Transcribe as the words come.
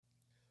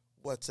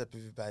What's up,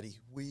 everybody?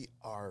 We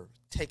are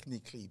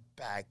technically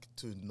back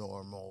to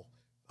normal.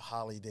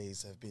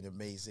 Holidays have been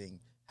amazing.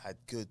 Had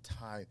good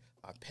time.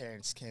 My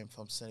parents came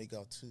from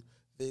Senegal to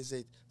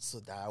visit,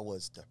 so that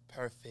was the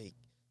perfect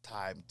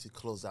time to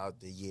close out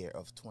the year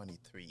of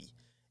 23.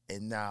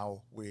 And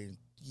now we're in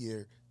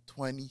year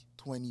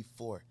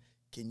 2024.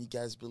 Can you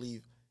guys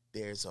believe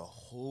there's a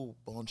whole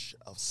bunch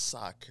of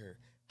soccer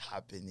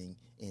happening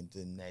in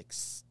the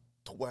next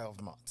 12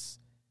 months?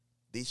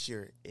 This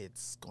year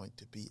it's going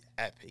to be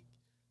epic.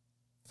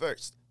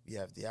 First, we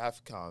have the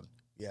AFCON,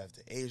 we have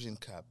the Asian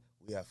Cup,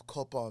 we have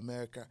Copa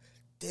America,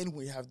 then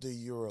we have the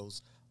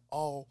Euros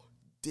all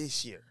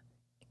this year.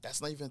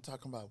 That's not even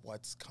talking about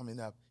what's coming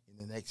up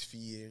in the next few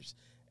years,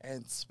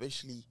 and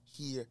especially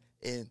here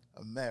in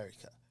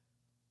America.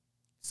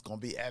 It's going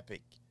to be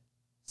epic.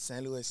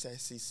 St. Louis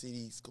SC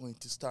City is going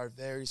to start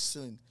very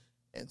soon.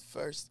 And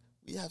first,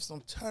 we have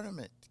some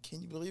tournament.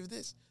 Can you believe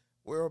this?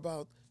 We're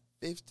about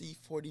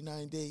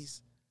 49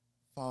 days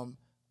from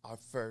our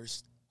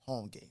first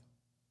home game.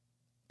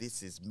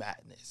 This is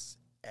madness.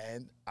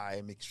 And I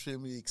am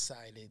extremely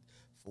excited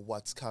for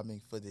what's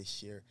coming for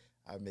this year.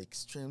 I'm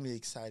extremely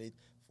excited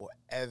for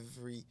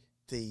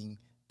everything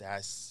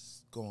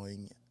that's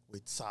going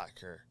with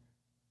soccer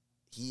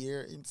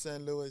here in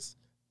St. Louis,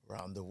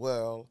 around the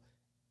world.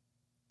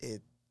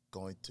 It's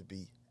going to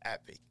be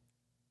epic.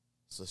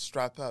 So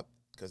strap up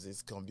because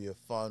it's going to be a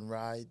fun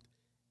ride.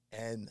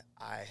 And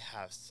I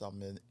have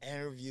some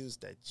interviews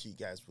that you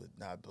guys would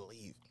not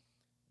believe.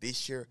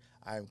 This year,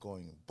 I'm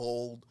going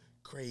bold,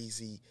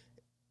 crazy.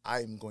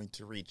 I'm going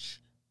to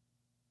reach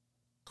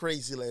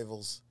crazy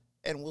levels,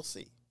 and we'll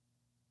see.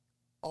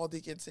 All they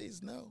can say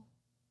is no,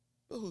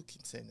 but who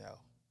can say no?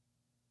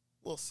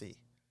 We'll see.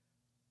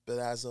 But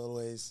as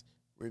always,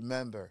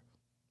 remember,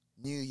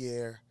 New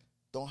Year,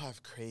 don't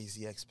have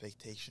crazy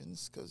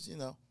expectations because,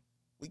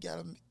 we got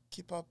to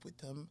keep up with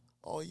them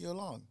all year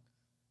long.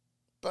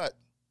 But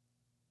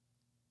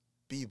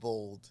be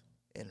bold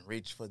and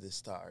reach for the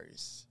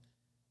stars.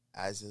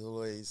 As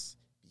always,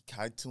 be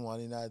kind to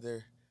one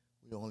another.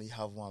 We only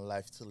have one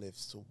life to live,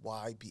 so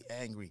why be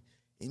angry?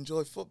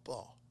 Enjoy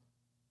football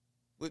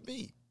with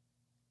me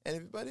and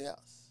everybody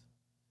else.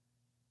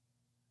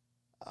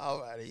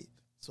 Alrighty,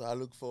 so I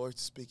look forward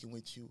to speaking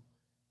with you.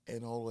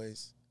 And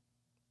always,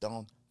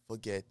 don't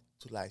forget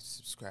to like,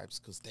 subscribe,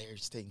 because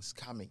there's things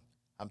coming.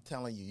 I'm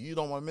telling you, you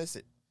don't want to miss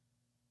it.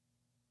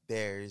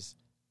 There's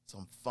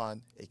some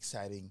fun,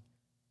 exciting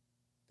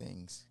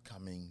things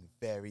coming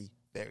very,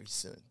 very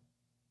soon.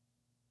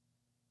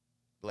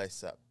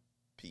 Bless up.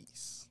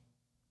 Peace.